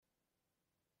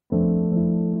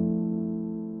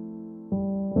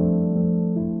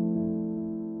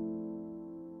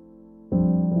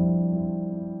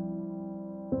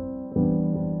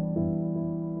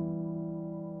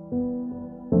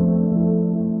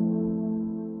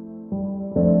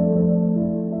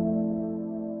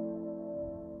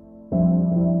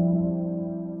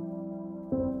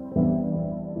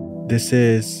This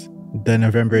is the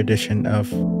November edition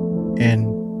of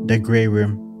In the Grey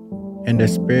Room, in the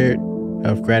spirit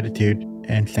of gratitude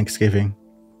and Thanksgiving.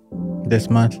 This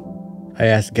month, I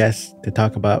asked guests to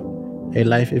talk about a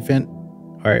life event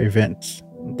or events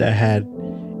that had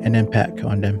an impact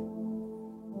on them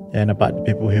and about the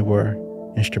people who were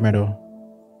instrumental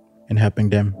in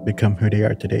helping them become who they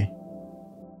are today.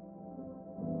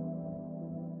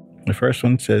 The first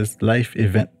one says life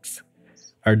events.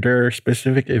 Are there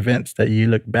specific events that you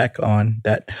look back on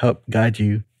that help guide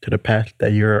you to the path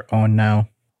that you're on now?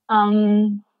 I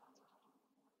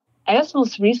guess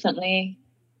most recently,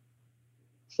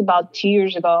 it's about 2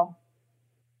 years ago.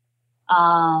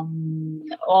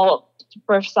 Well,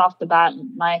 first off the bat,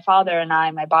 my father and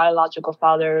I, my biological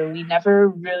father, we never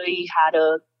really had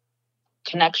a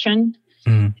connection.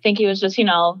 I think he was just,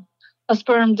 a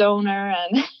sperm donor,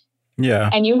 and Yeah.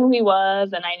 I knew who he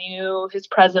was and I knew his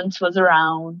presence was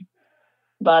around,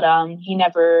 but he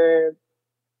never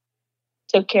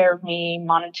took care of me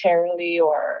monetarily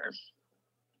or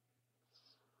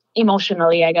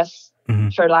emotionally, I guess,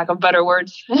 for lack of better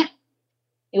words.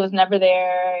 He was never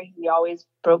there. He always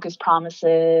broke his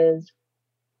promises.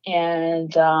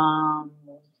 And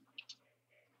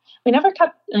we never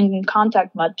kept in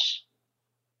contact much.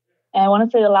 And I want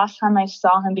to say the last time I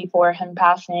saw him before him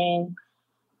passing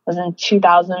was in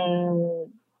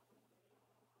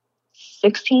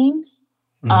 2016.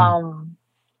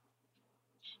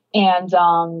 And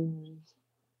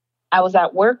I was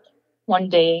at work one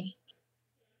day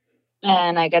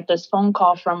and I get this phone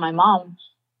call from my mom,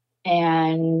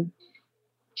 and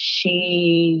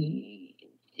she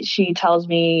tells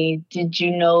me, "Did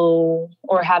you know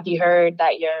or have you heard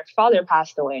that your father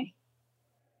passed away?"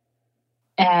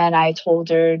 And I told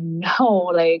her, "No,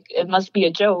 like it must be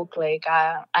a joke. Like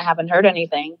I haven't heard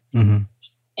anything."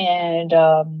 And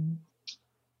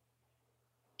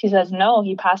she says, "No,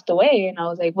 he passed away." And I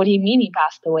was like, "What do you mean he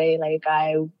passed away?" Like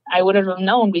I would have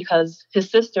known because his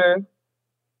sister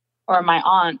or my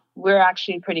aunt, we're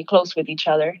actually pretty close with each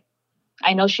other.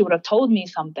 I know she would have told me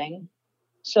something.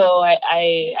 So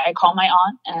I call my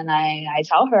aunt and I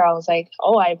tell her, I was like,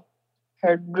 "Oh, I've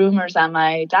heard rumors that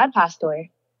my dad passed away."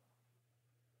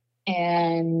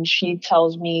 And she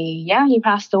tells me, "Yeah, he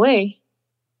passed away."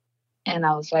 And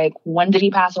I was like, "When did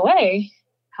he pass away?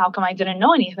 How come I didn't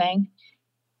know anything?"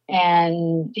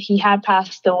 And he had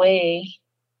passed away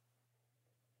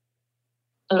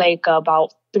like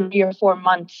about 3 or 4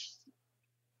 months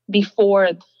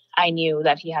before I knew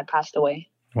that he had passed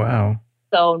away. Wow.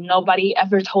 So nobody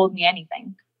ever told me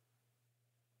anything.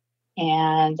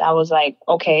 And I was like,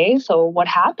 okay, so what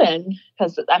happened?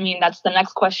 Because, that's the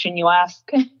next question you ask.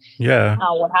 Yeah.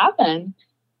 What happened?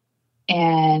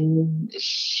 And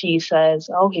she says,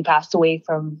 "Oh, he passed away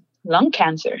from lung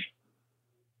cancer."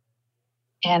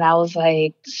 And I was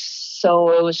like,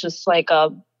 so it was just like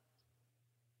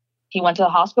he went to the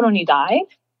hospital and he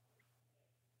died?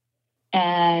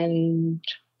 And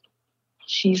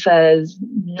she says,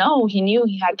 "No, he knew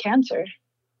he had cancer."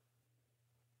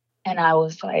 And I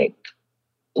was like,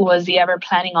 "Was he ever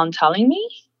planning on telling me?"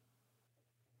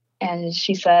 And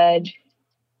she said,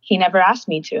 "He never asked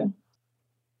me to."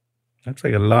 That's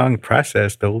like a long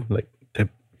process, though, like to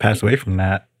pass away from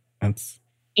that. It's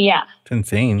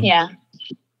insane. Yeah.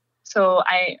 So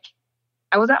I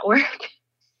was at work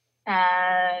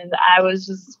and I was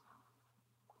just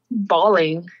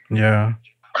bawling. Yeah.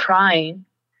 Crying.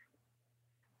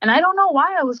 And I don't know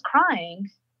why I was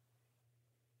crying.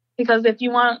 Because if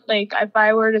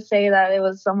I were to say that it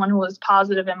was someone who was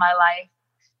positive in my life,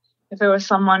 if it was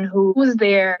someone who was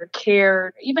there,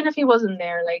 cared, even if he wasn't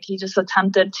there, like he just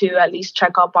attempted to at least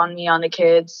check up on me, on the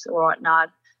kids or whatnot,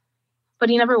 but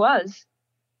he never was.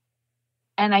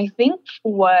 And I think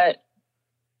what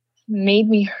made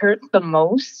me hurt the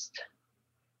most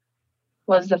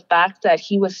was the fact that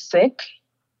he was sick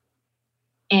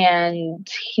and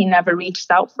he never reached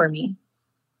out for me.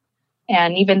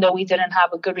 And even though we didn't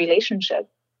have a good relationship,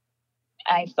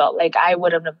 I felt like I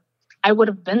would have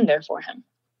been there for him.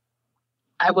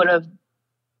 I would have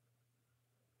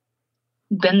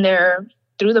been there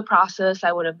through the process.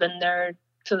 I would have been there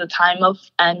to the time of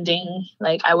ending.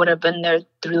 Like I would have been there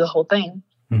through the whole thing.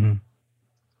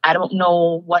 I don't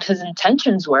know what his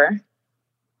intentions were,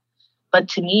 but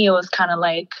to me, it was kind of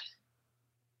like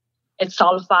it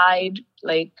solidified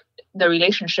like the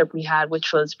relationship we had,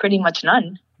 which was pretty much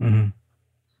none.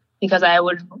 Because I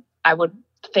would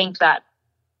think that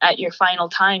at your final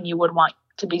time, you would want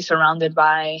to be surrounded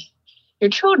by your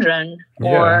children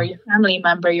or your family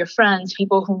member, your friends,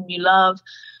 people whom you love,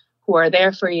 who are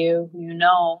there for you, who you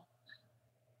know.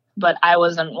 But I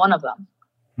wasn't one of them.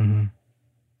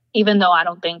 Even though I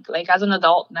don't think, like, as an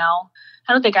adult now,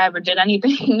 I don't think I ever did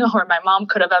anything or my mom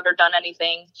could have ever done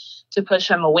anything to push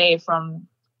him away from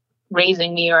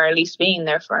raising me or at least being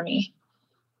there for me.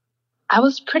 I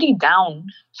was pretty down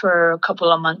for a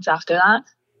couple of months after that.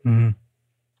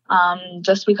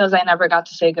 Just because I never got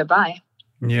to say goodbye.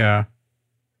 Yeah.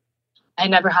 I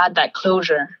never had that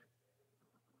closure.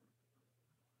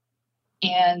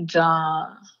 And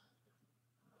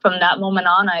from that moment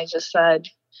on, I just said,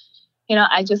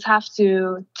 I just have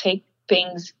to take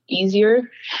things easier.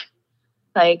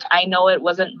 Like, I know it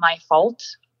wasn't my fault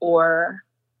or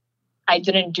I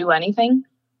didn't do anything.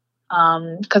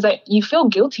 Because you feel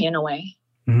guilty in a way.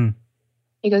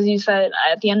 Because you said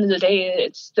at the end of the day,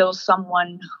 it's still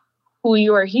someone who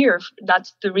you are here.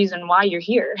 That's the reason why you're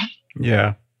here.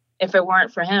 Yeah. If it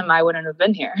weren't for him, I wouldn't have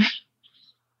been here.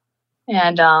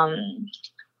 And I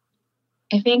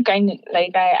think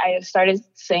I started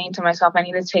saying to myself, I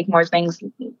need to take more things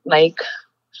like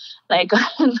kind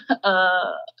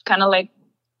of like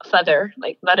a feather,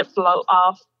 like let it float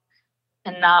off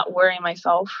and not worry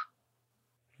myself.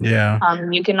 Yeah.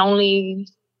 You can only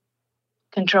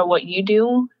control what you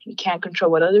do. You can't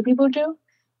control what other people do.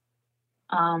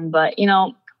 But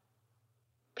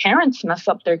parents mess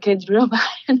up their kids real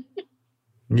bad.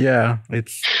 Yeah,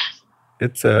 it's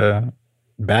a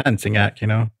balancing act,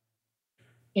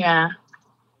 Yeah.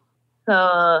 So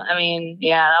I mean,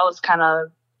 yeah, that was kind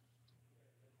of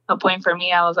a point for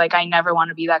me. I was like, I never want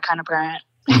to be that kind of parent.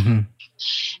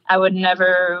 I would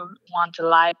never want to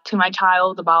lie to my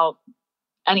child about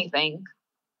anything.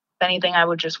 If anything, I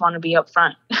would just want to be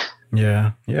upfront.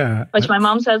 Yeah, yeah. Which my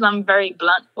mom says I'm very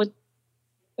blunt with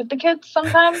the kids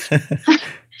sometimes.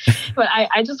 But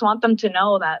I just want them to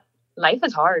know that life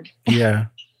is hard. Yeah.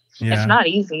 It's not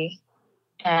easy.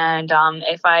 And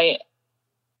I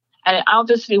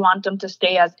obviously want them to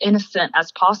stay as innocent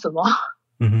as possible.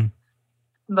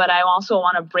 But I also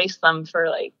want to brace them for,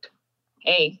 like,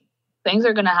 hey, things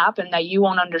are going to happen that you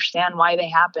won't understand why they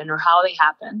happen or how they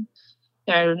happen.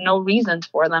 There are no reasons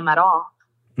for them at all.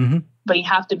 But you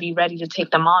have to be ready to take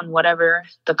them on, whatever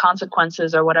the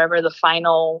consequences or whatever the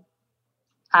final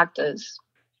act is.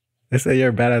 They say you're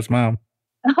a badass mom.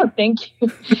 Oh, thank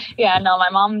you. Yeah, no,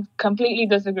 my mom completely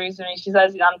disagrees with me. She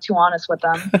says I'm too honest with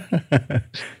them. I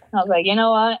was like, you know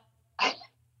what?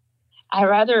 I'd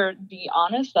rather be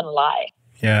honest than lie.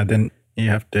 Yeah, then you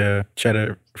have to try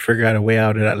to figure out a way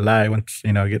out of that lie once,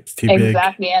 it gets too big.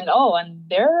 Exactly. And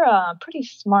they're pretty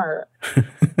smart.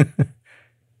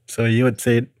 So you would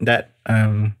say that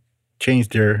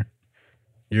changed your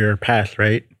path,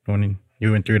 right? When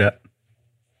you went through that.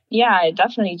 Yeah, it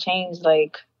definitely changed,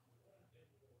 like,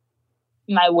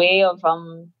 my way of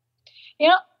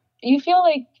you feel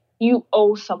like you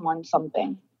owe someone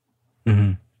something.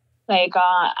 Like,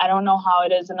 I don't know how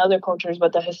it is in other cultures,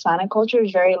 but the Hispanic culture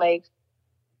is very like,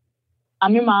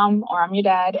 I'm your mom or I'm your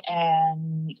dad,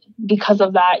 and because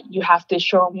of that, you have to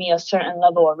show me a certain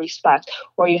level of respect,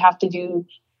 or you have to do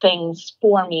things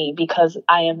for me because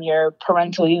I am your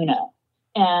parental unit.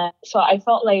 And so I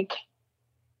felt like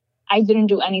I didn't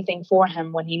do anything for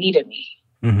him when he needed me.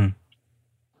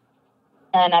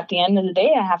 And at the end of the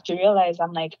day, I have to realize,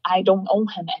 I'm like, I don't owe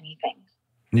him anything.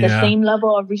 Yeah. The same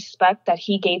level of respect that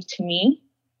he gave to me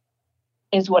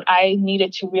is what I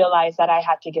needed to realize that I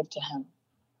had to give to him.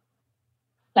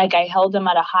 Like, I held him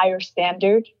at a higher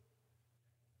standard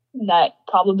that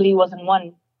probably wasn't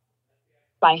won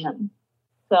by him.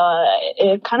 So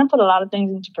it kind of put a lot of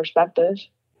things into perspective.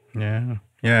 Yeah.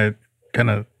 Yeah, it kind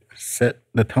of set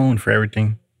the tone for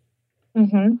everything.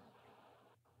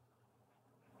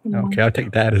 Okay, I'll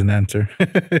take that as an answer.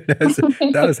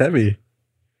 That was heavy.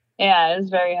 Yeah, it was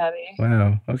very heavy.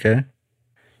 Wow, okay.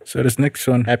 So this next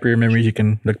one, happier memories you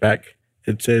can look back.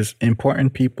 It says,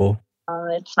 important people.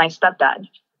 It's my stepdad.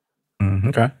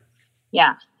 Okay.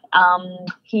 Yeah.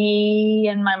 He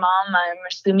and my mom, I'm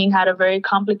assuming, had a very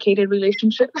complicated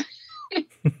relationship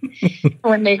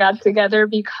when they got together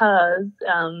because,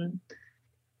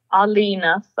 oddly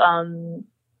enough,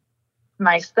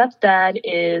 my stepdad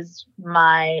is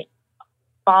my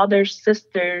father's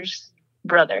sister's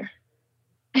brother.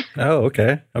 Oh,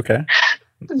 okay. Okay.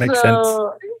 Makes sense.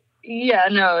 Yeah,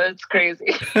 no, it's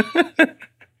crazy.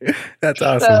 That's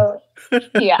awesome. So,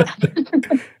 yeah.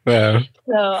 Wow.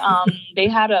 So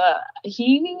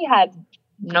he had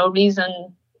no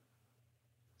reason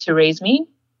to raise me.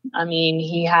 I mean,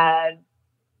 he had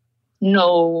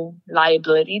no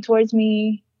liability towards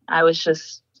me. I was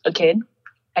just a kid.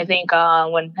 I think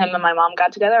when him and my mom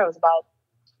got together, I was about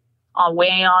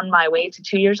on my way to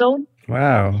 2 years old.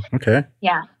 Wow. Okay.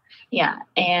 Yeah. Yeah.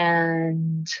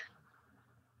 And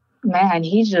man,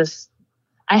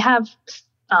 I have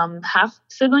half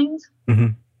siblings.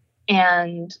 Mm-hmm.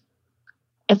 And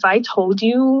if I told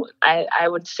you, I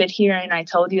would sit here and I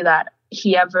told you that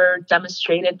he ever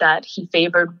demonstrated that he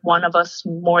favored one of us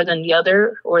more than the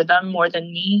other or them more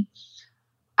than me,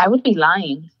 I would be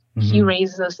lying. Mm-hmm. He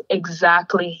raised us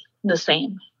exactly the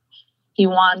same. He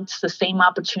wants the same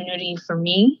opportunity for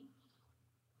me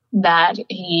that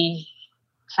he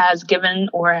has given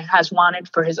or has wanted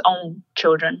for his own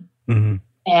children. Mm-hmm.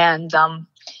 And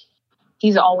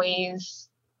he's always,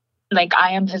 like,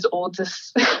 I am his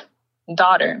oldest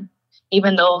daughter,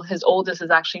 even though his oldest is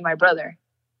actually my brother.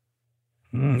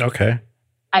 Okay.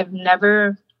 I've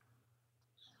never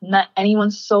met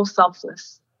anyone so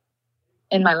selfless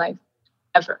in my life,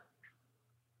 ever.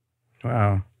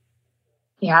 Wow.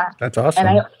 Yeah. That's awesome.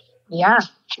 And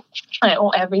I owe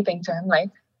everything to him. Like,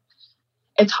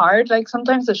 it's hard, like,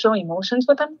 sometimes to show emotions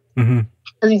with him.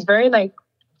 Because he's very, like,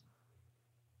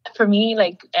 for me,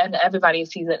 like, and everybody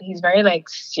sees it, he's very, like,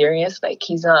 serious. Like,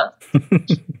 he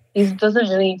doesn't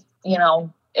really,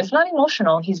 it's not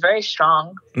emotional. He's very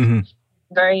strong,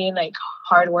 very, like,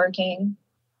 hardworking.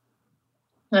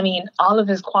 I mean, all of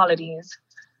his qualities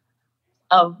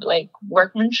of, like,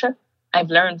 workmanship, I've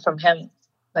learned from him.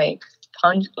 Like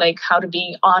how to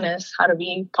be honest, how to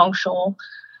be punctual,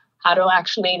 how to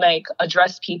actually, like,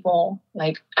 address people,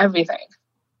 like, everything.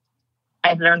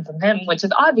 I've learned from him, which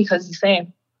is odd because he's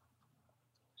saying,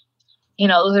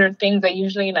 those are things that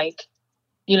usually, like,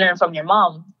 you learn from your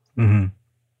mom.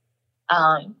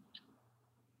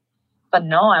 But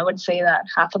no, I would say that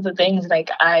half of the things, like,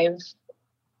 I've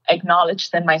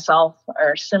acknowledged in myself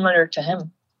are similar to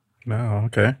him. Oh,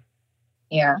 okay.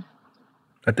 Yeah.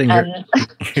 I think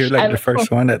you're like the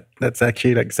first one that's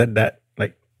actually, like, said that,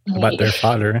 like, about their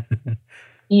father.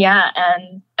 Yeah,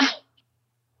 and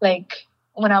like,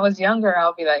 when I was younger,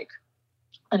 I'll be like,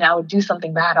 and I would do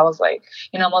something bad. I was like,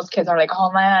 most kids are like,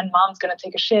 oh man, mom's gonna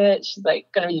take a shit. She's, like,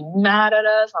 gonna be mad at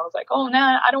us. I was like, oh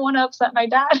nah, I don't want to upset my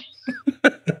dad.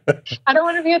 I don't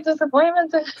want to be a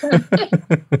disappointment to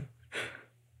him.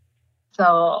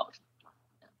 So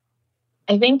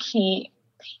I think he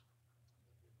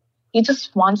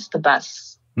just wants the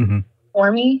best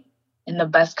for me in the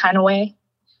best kind of way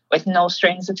with no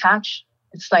strings attached.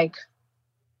 It's like,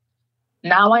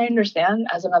 now I understand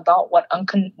as an adult what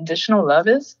unconditional love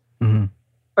is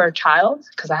for a child,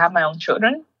 because I have my own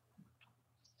children.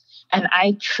 And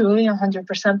I truly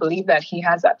 100% believe that he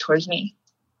has that towards me.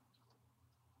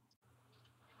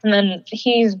 And then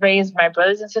he's raised my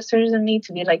brothers and sisters and me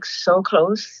to be, like, so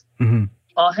close.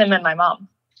 Well, him and my mom.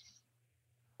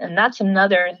 And that's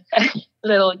another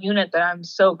little unit that I'm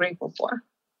so grateful for.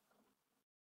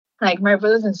 Like, my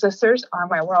brothers and sisters are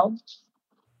my world.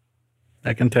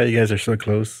 I can tell you guys are so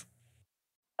close.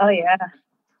 Oh, yeah.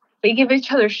 We give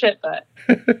each other shit, but...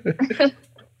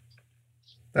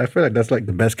 I feel like that's, like,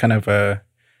 the best kind of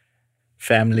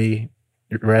family,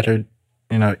 rather,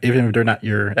 even if they're not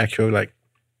your actual, like,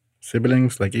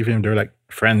 siblings, like, even if they're, like,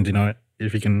 friends,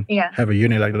 if you can have a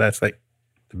unit like that, that's, like,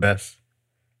 the best.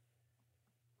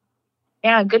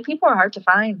 Yeah, good people are hard to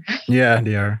find. Yeah,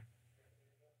 they are.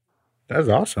 That's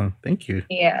awesome. Thank you.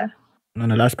 Yeah. And on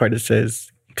the last part, it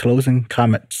says closing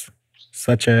comments,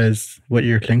 such as what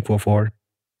you're thankful for.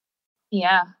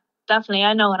 Yeah, definitely.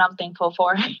 I know what I'm thankful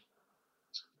for.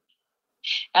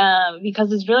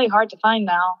 Because it's really hard to find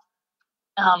now.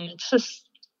 It's just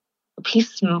a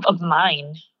peace of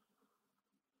mind.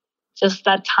 Just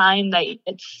that time that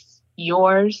it's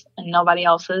yours and nobody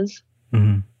else's.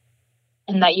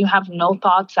 And that you have no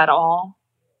thoughts at all.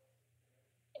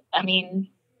 I mean,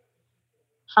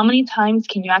 how many times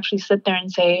can you actually sit there and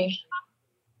say,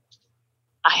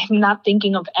 I'm not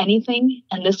thinking of anything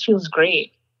and this feels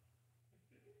great?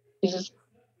 You just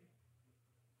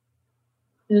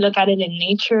look at it in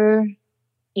nature,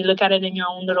 you look at it in your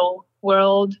own little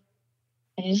world,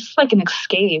 and it's just like an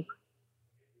escape.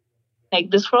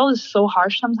 Like, this world is so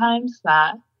harsh sometimes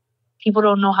that people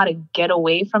don't know how to get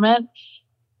away from it,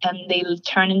 and they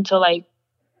turn into, like,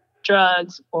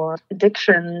 drugs or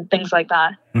addiction, things like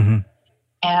that.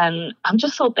 And I'm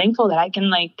just so thankful that I can,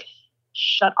 like,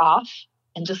 shut off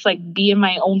and just, like, be in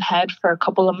my own head for a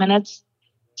couple of minutes,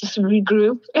 just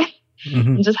regroup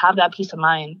and just have that peace of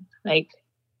mind. Like,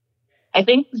 I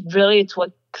think really it's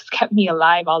what kept me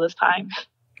alive all this time.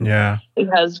 Yeah.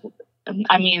 Because,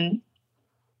 I mean,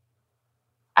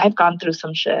 I've gone through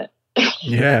some shit.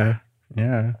 Yeah.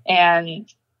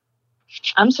 And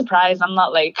I'm surprised I'm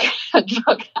not, like, a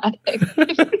drug addict.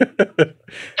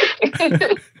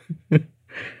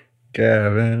 Yeah,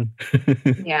 man.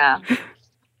 Yeah.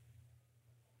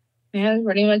 Yeah, that's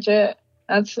pretty much it.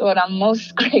 That's what I'm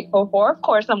most grateful for. Of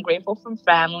course, I'm grateful for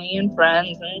family and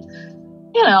friends and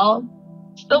you know,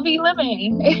 still be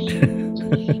living.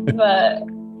 But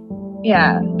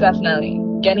yeah, definitely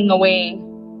getting away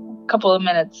a couple of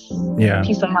minutes,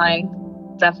 peace of mind,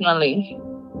 definitely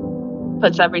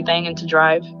puts everything into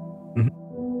drive.